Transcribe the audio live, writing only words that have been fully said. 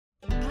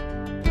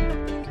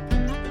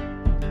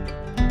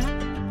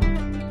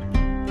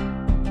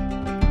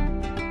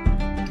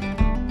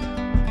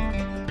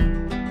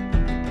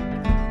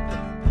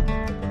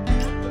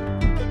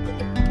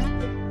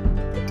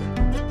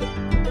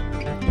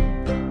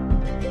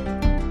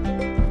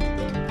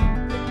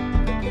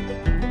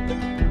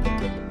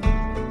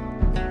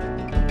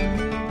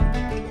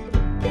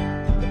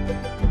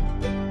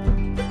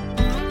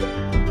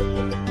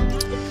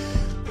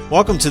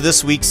Welcome to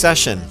this week's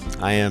session.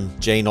 I am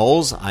Jay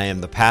Knowles. I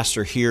am the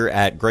pastor here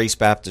at Grace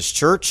Baptist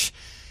Church,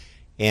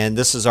 and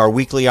this is our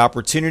weekly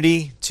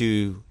opportunity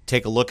to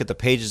take a look at the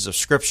pages of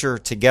Scripture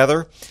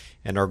together.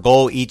 And our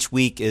goal each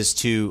week is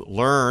to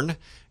learn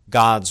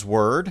God's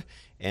Word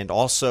and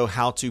also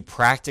how to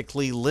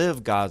practically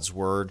live God's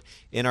Word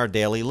in our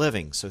daily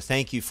living. So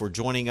thank you for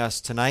joining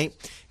us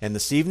tonight. And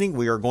this evening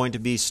we are going to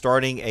be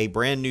starting a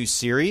brand new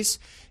series,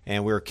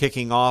 and we're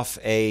kicking off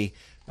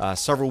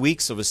several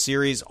weeks of a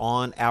series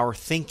on our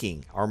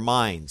thinking, our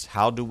minds.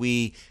 How do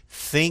we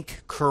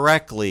think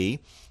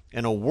correctly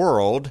in a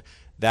world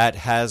that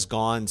has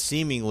gone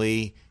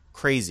seemingly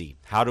crazy?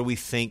 How do we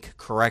think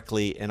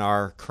correctly in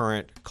our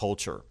current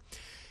culture?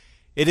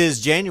 It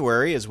is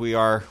January as we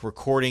are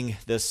recording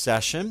this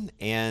session,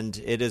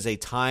 and it is a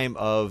time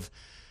of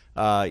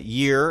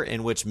year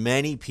in which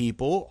many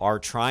people are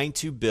trying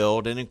to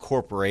build and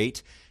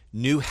incorporate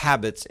new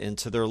habits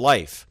into their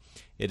life.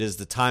 It is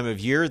the time of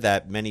year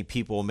that many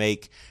people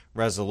make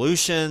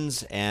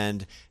resolutions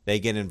and they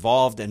get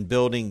involved in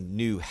building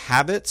new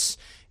habits.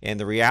 And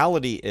the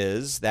reality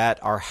is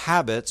that our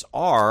habits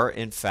are,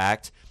 in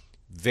fact,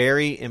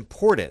 very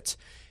important.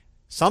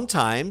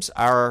 Sometimes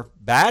our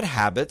bad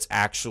habits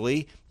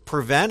actually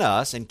prevent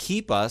us and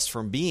keep us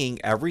from being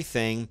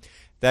everything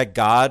that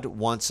God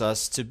wants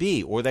us to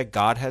be or that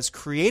God has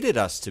created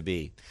us to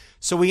be.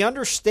 So we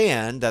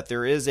understand that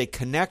there is a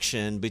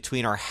connection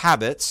between our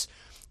habits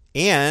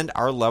and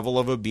our level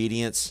of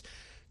obedience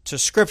to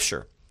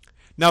Scripture.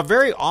 Now,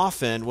 very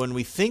often when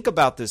we think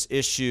about this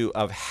issue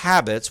of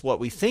habits, what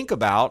we think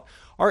about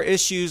are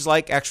issues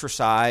like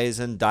exercise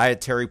and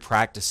dietary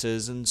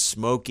practices and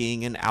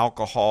smoking and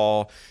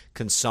alcohol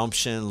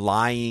consumption,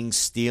 lying,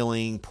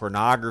 stealing,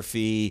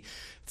 pornography,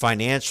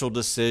 financial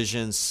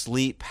decisions,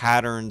 sleep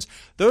patterns.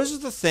 Those are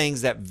the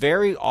things that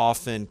very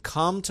often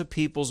come to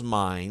people's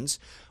minds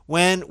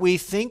when we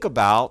think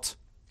about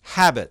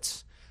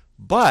habits.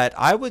 But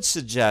I would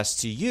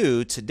suggest to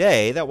you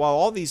today that while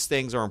all these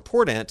things are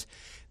important,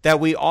 that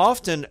we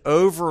often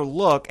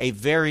overlook a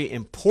very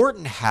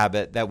important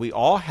habit that we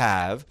all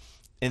have,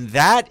 and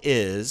that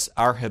is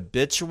our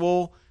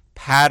habitual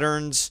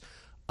patterns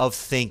of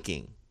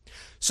thinking.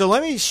 So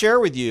let me share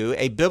with you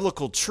a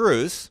biblical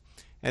truth,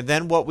 and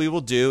then what we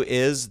will do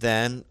is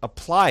then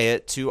apply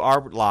it to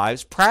our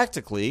lives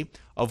practically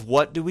of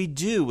what do we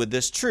do with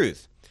this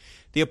truth.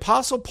 The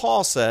Apostle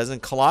Paul says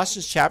in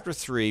Colossians chapter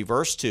 3,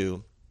 verse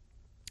 2,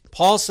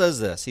 Paul says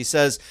this, he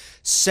says,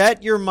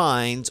 "Set your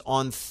minds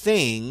on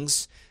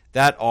things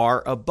that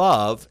are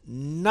above,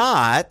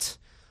 not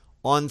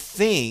on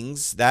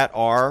things that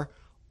are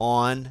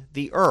on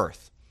the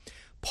earth."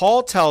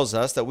 Paul tells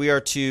us that we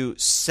are to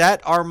set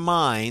our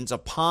minds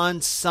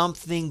upon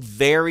something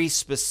very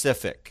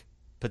specific,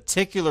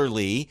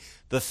 particularly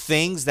the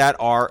things that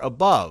are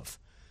above.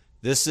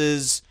 This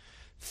is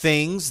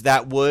things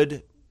that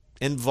would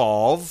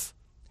involve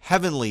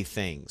heavenly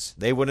things.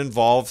 They would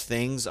involve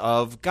things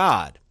of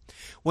God.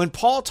 When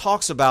Paul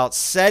talks about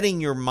setting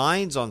your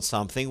minds on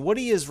something, what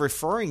he is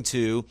referring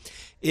to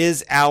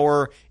is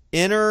our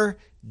inner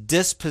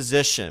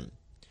disposition.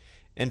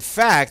 In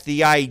fact,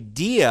 the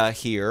idea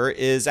here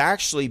is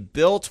actually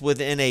built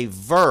within a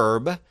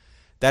verb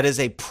that is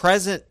a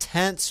present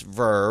tense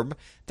verb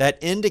that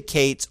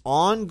indicates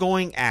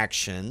ongoing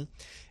action,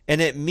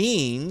 and it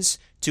means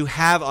to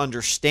have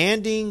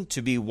understanding,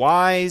 to be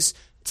wise,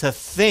 to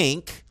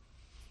think,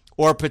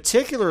 or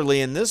particularly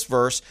in this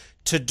verse,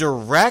 to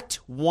direct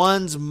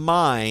one's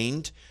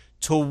mind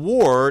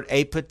toward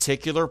a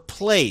particular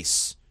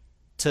place,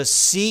 to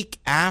seek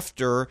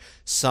after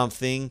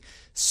something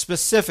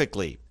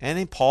specifically. And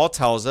then Paul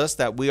tells us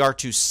that we are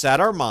to set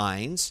our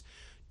minds,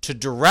 to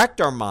direct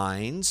our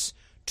minds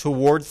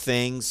toward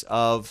things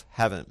of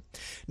heaven.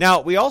 Now,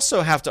 we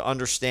also have to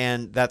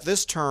understand that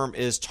this term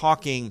is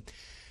talking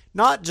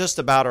not just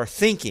about our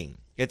thinking.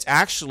 It's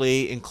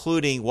actually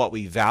including what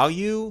we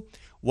value,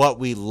 what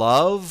we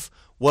love,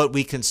 what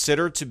we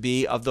consider to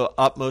be of the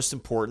utmost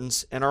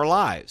importance in our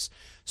lives.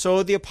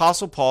 So the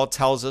Apostle Paul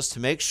tells us to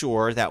make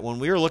sure that when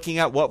we are looking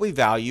at what we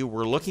value,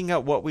 we're looking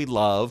at what we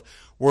love,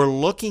 we're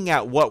looking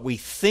at what we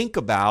think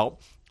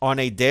about on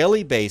a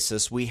daily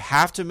basis, we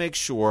have to make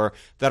sure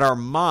that our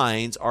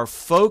minds are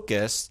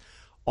focused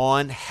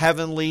on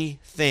heavenly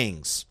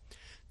things.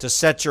 To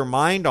set your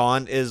mind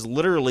on is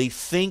literally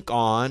think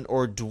on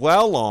or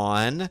dwell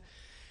on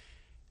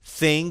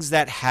things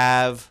that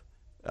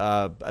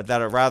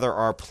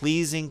are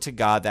pleasing to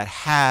God, that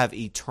have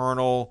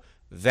eternal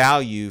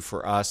value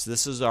for us.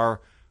 This is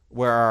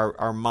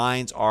where our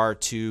minds are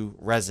to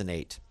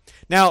resonate.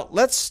 Now,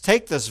 let's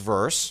take this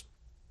verse.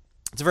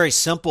 It's a very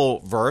simple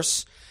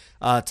verse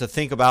to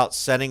think about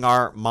setting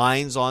our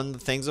minds on the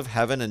things of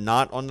heaven and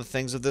not on the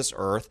things of this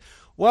earth.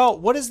 Well,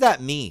 what does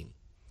that mean?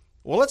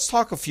 Well, let's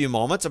talk a few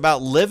moments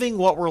about living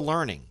what we're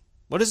learning.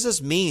 What does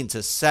this mean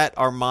to set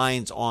our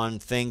minds on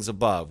things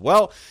above?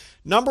 Well,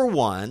 number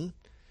one,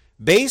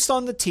 based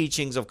on the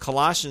teachings of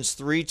Colossians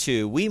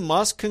 3:2, we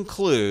must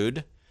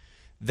conclude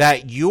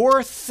that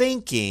your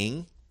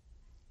thinking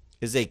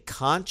is a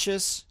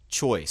conscious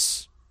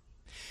choice.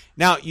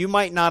 Now, you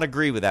might not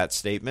agree with that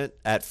statement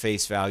at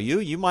face value.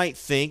 You might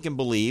think and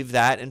believe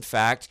that, in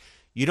fact,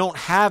 you don't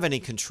have any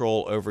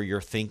control over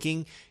your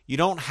thinking. You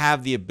don't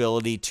have the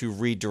ability to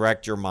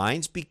redirect your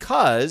minds,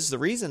 because the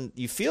reason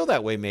you feel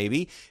that way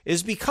maybe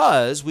is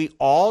because we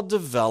all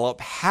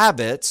develop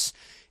habits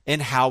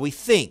in how we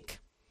think.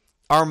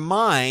 Our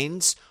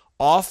minds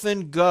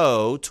often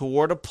go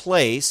toward a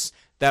place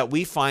that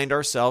we find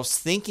ourselves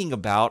thinking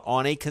about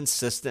on a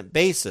consistent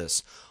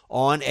basis,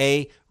 on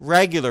a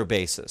regular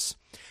basis.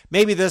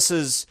 Maybe this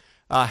is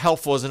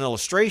helpful as an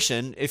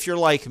illustration. If you're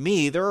like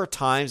me, there are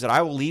times that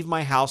I will leave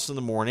my house in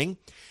the morning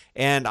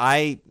and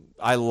I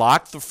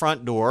lock the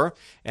front door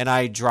and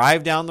I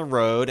drive down the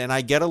road and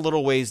I get a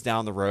little ways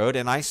down the road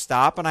and I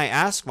stop and I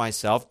ask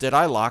myself, did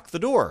I lock the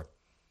door?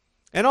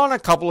 And on a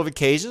couple of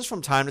occasions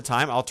from time to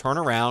time, I'll turn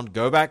around,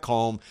 go back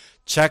home,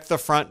 check the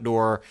front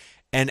door,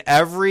 and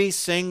every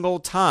single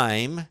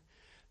time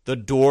the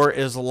door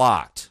is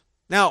locked.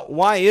 Now,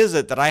 why is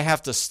it that I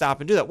have to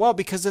stop and do that? Well,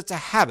 because it's a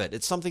habit.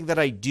 It's something that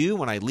I do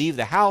when I leave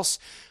the house.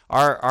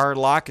 Our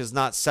lock is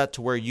not set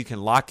to where you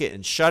can lock it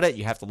and shut it.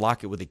 You have to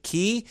lock it with a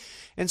key.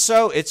 And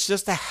so it's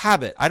just a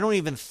habit. I don't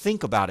even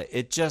think about it.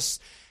 It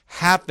just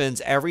happens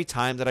every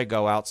time that I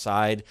go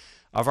outside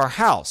of our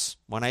house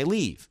when I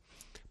leave.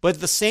 But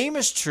the same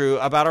is true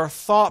about our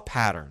thought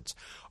patterns.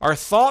 Our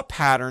thought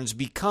patterns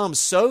become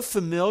so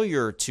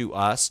familiar to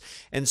us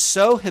and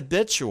so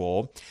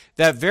habitual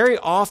that very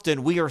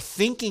often we are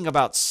thinking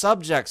about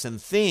subjects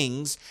and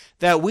things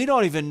that we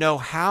don't even know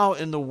how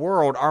in the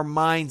world our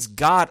minds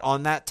got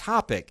on that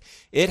topic.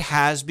 It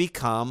has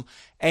become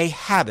a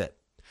habit.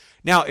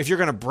 Now, if you're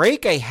going to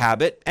break a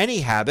habit, any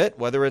habit,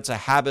 whether it's a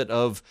habit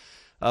of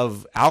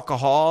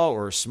alcohol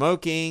or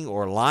smoking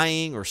or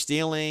lying or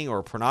stealing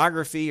or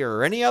pornography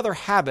or any other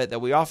habit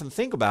that we often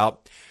think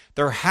about,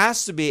 there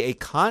has to be a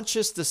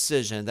conscious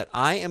decision that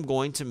I am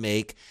going to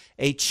make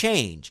a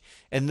change.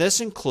 And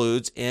this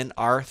includes in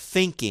our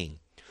thinking.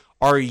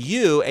 Are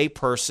you a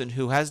person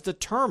who has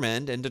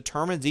determined and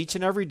determines each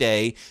and every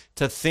day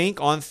to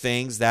think on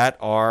things that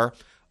are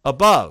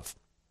above?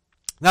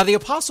 Now, the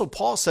Apostle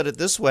Paul said it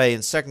this way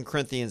in 2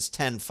 Corinthians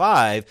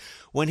 10:5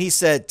 when he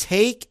said,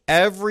 take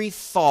every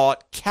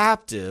thought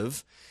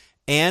captive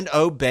and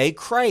obey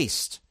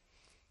Christ.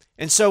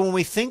 And so when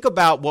we think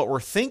about what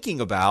we're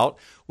thinking about,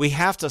 we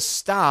have to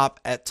stop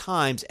at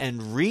times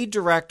and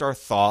redirect our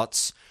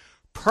thoughts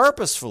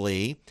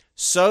purposefully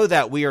so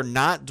that we are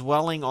not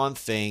dwelling on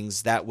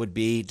things that would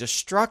be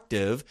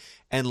destructive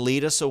and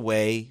lead us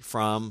away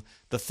from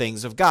the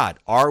things of God.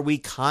 Are we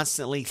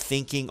constantly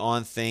thinking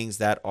on things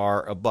that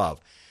are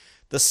above?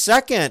 The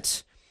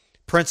second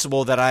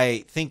principle that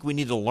I think we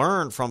need to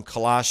learn from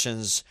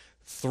Colossians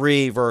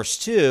 3 verse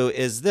 2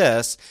 is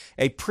this: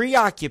 a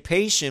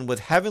preoccupation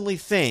with heavenly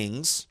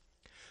things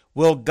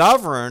will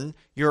govern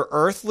your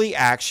earthly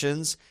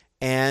actions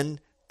and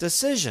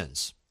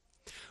decisions.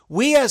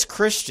 We as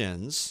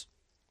Christians,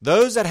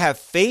 those that have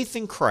faith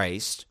in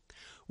Christ,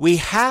 we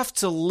have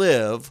to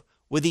live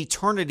with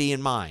eternity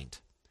in mind.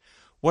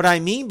 What I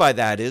mean by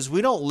that is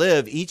we don't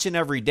live each and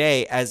every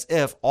day as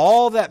if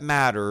all that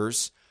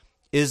matters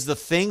is the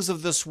things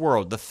of this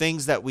world, the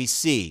things that we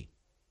see,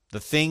 the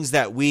things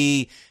that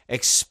we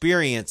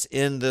experience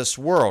in this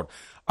world.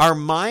 Our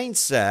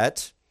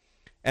mindset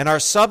and our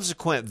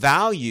subsequent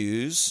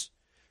values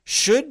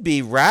should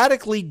be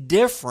radically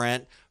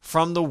different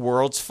from the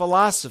world's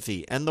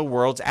philosophy and the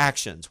world's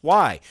actions.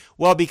 Why?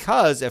 Well,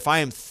 because if I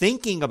am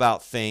thinking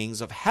about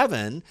things of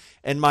heaven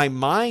and my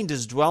mind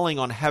is dwelling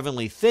on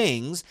heavenly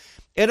things,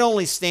 it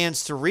only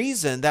stands to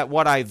reason that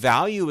what I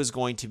value is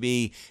going to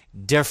be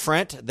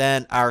different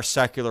than our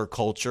secular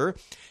culture.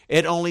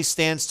 It only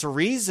stands to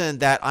reason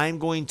that I'm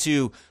going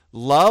to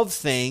love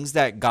things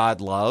that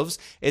God loves.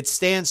 It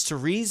stands to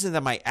reason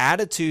that my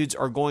attitudes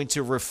are going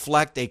to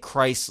reflect a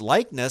Christ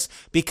likeness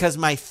because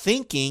my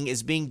thinking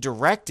is being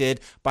directed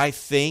by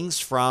things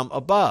from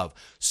above.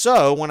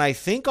 So when I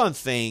think on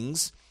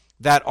things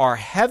that are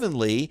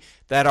heavenly,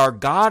 that are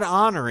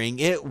God-honoring,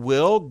 it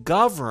will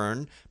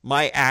govern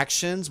my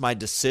actions, my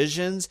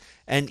decisions,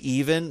 and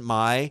even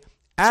my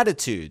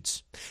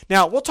attitudes.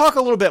 Now, we'll talk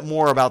a little bit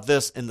more about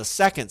this in the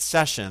second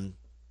session,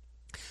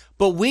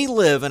 but we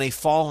live in a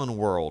fallen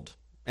world,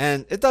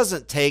 and it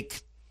doesn't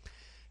take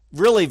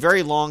really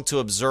very long to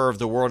observe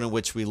the world in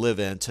which we live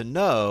in to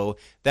know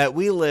that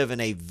we live in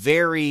a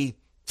very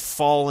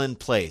fallen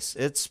place.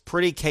 It's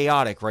pretty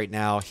chaotic right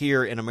now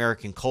here in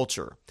American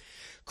culture.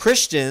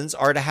 Christians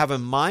are to have a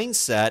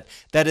mindset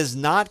that is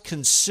not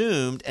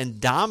consumed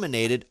and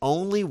dominated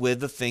only with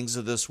the things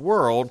of this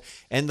world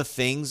and the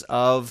things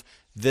of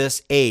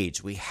this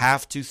age. We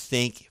have to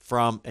think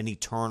from an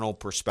eternal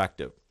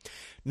perspective.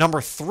 Number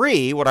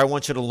 3, what I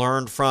want you to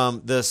learn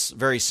from this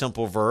very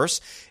simple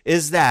verse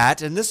is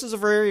that, and this is a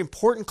very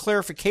important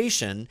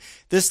clarification,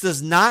 this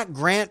does not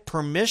grant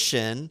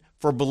permission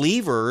for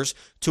believers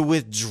to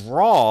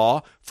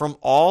withdraw from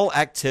all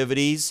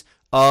activities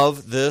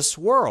of this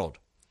world.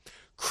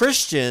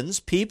 Christians,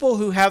 people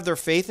who have their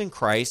faith in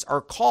Christ,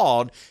 are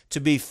called to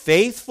be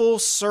faithful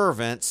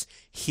servants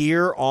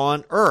here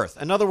on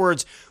earth. In other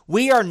words,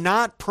 we are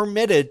not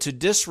permitted to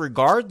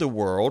disregard the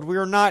world. We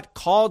are not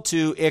called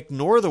to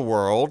ignore the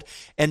world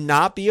and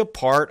not be a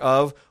part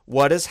of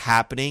what is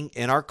happening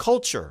in our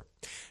culture.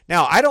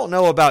 Now, I don't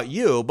know about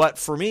you, but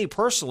for me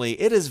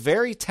personally, it is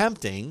very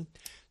tempting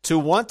to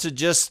want to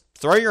just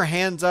throw your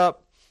hands up,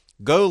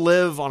 go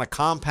live on a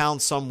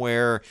compound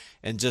somewhere,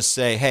 and just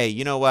say, hey,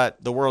 you know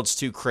what? The world's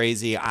too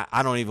crazy.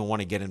 I don't even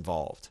want to get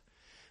involved.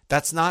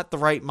 That's not the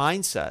right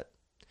mindset.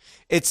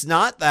 It's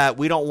not that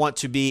we don't want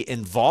to be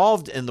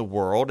involved in the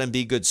world and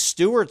be good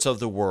stewards of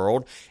the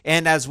world.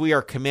 And as we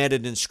are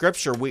commanded in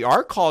Scripture, we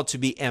are called to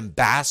be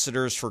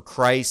ambassadors for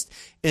Christ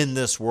in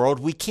this world.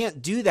 We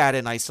can't do that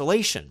in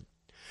isolation.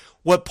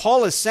 What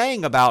Paul is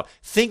saying about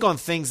think on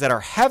things that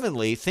are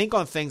heavenly, think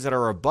on things that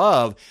are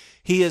above,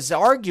 he is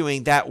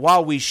arguing that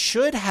while we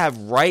should have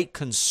right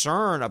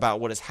concern about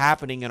what is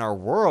happening in our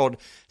world,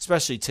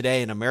 especially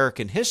today in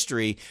American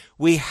history,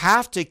 we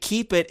have to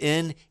keep it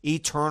in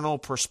eternal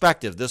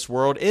perspective. This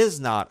world is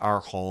not our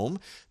home.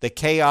 The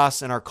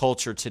chaos in our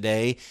culture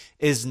today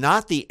is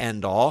not the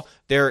end all.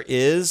 There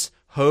is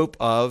hope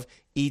of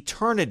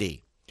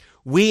eternity.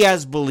 We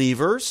as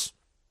believers,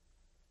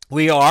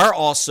 we are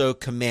also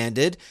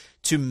commanded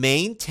to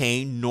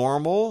maintain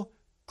normal,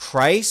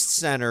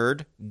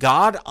 Christ-centered,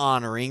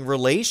 God-honoring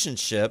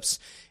relationships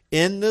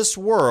in this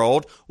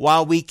world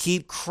while we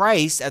keep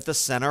Christ at the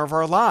center of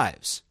our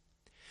lives.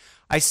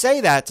 I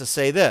say that to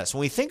say this.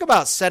 When we think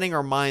about setting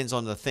our minds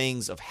on the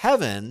things of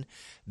heaven,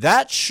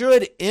 that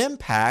should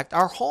impact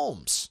our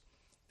homes.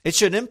 It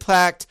should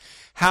impact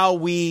how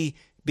we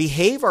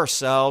behave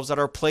ourselves at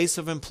our place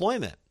of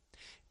employment.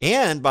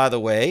 And, by the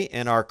way,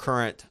 in our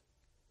current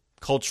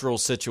cultural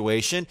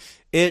situation,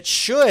 it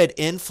should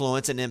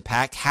influence and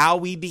impact how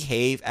we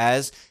behave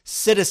as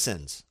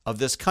citizens of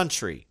this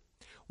country.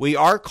 We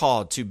are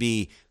called to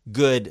be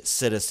good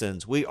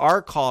citizens. We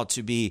are called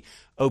to be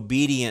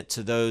obedient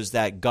to those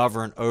that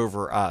govern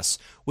over us.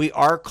 We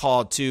are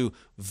called to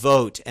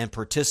vote and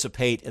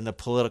participate in the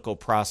political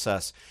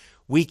process.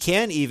 We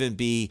can even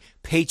be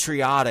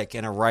patriotic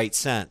in a right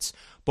sense.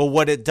 But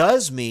what it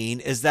does mean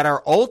is that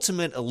our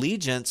ultimate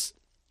allegiance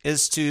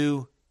is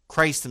to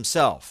Christ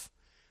himself.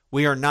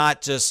 We are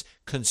not just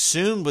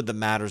consumed with the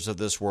matters of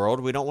this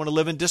world. We don't want to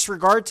live in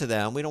disregard to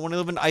them. We don't want to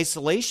live in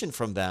isolation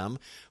from them,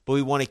 but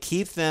we want to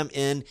keep them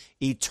in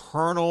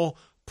eternal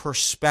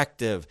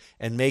perspective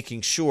and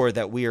making sure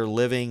that we are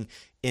living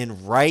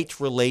in right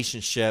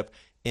relationship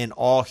in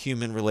all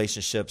human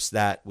relationships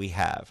that we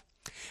have.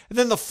 And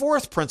then the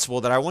fourth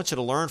principle that I want you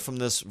to learn from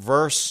this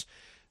verse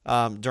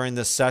during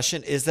this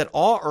session is that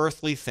all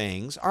earthly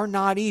things are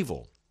not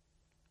evil.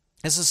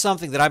 This is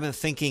something that I've been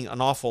thinking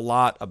an awful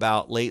lot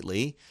about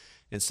lately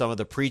in some of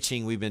the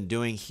preaching we've been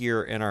doing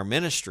here in our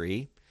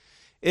ministry,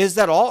 is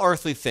that all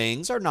earthly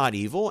things are not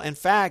evil. In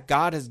fact,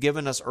 God has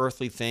given us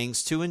earthly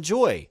things to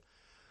enjoy.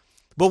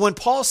 But when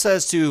Paul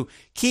says to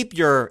keep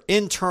your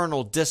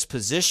internal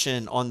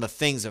disposition on the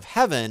things of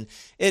heaven,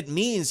 it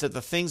means that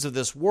the things of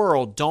this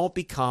world don't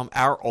become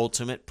our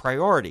ultimate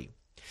priority.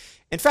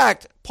 In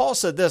fact, Paul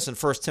said this in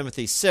 1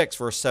 Timothy 6,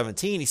 verse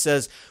 17. He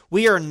says,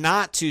 we are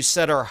not to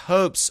set our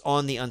hopes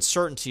on the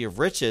uncertainty of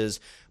riches,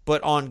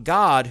 but on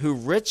God who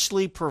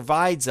richly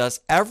provides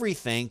us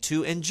everything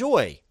to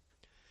enjoy.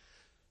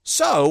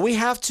 So we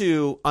have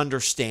to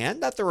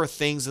understand that there are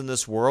things in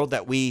this world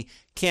that we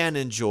can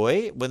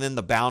enjoy within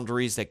the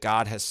boundaries that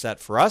God has set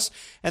for us,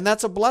 and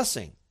that's a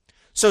blessing.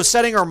 So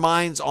setting our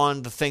minds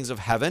on the things of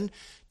heaven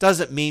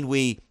doesn't mean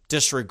we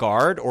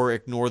disregard or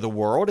ignore the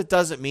world. It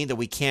doesn't mean that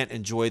we can't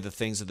enjoy the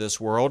things of this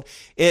world.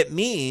 It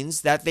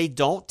means that they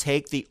don't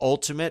take the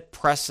ultimate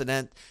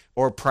precedent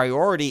or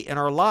priority in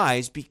our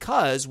lives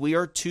because we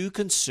are too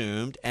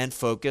consumed and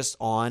focused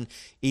on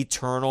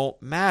eternal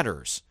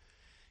matters.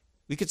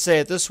 We could say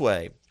it this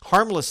way: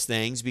 harmless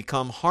things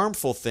become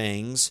harmful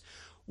things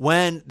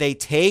when they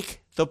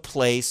take the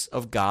place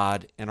of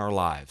God in our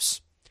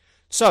lives.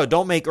 So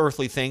don't make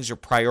earthly things your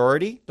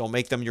priority. Don't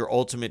make them your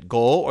ultimate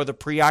goal or the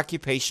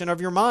preoccupation of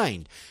your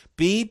mind.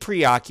 Be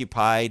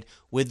preoccupied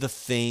with the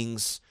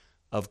things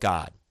of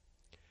God.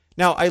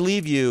 Now, I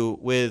leave you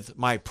with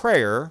my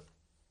prayer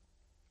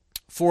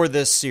for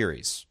this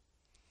series.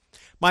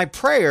 My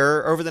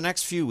prayer over the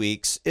next few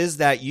weeks is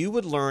that you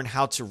would learn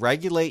how to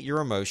regulate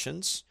your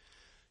emotions,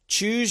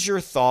 choose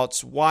your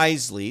thoughts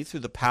wisely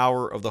through the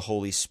power of the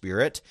Holy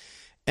Spirit,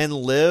 and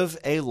live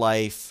a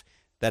life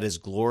that is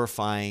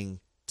glorifying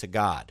to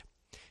God.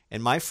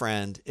 And my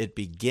friend, it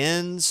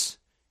begins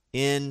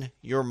in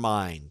your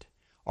mind.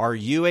 Are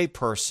you a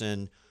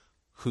person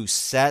who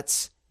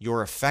sets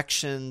your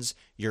affections,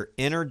 your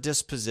inner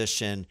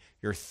disposition,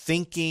 your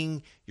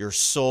thinking, your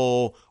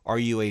soul? Are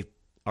you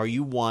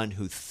one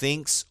who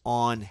thinks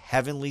on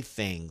heavenly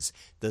things?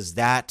 Does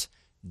that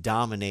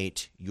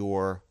dominate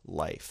your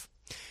life?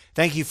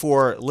 Thank you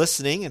for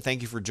listening, and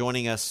thank you for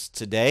joining us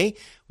today.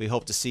 We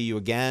hope to see you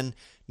again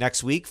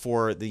next week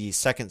for the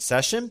second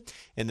session.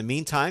 In the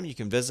meantime, you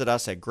can visit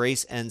us at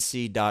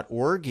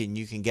gracenc.org and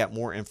you can get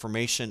more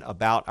information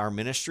about our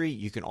ministry.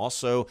 You can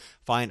also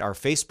find our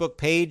Facebook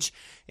page,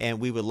 and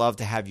we would love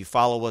to have you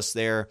follow us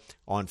there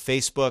on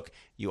Facebook.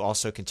 You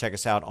also can check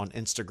us out on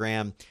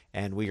Instagram,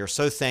 and we are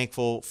so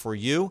thankful for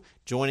you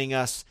joining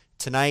us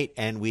tonight,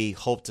 and we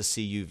hope to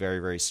see you very,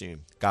 very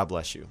soon. God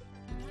bless you.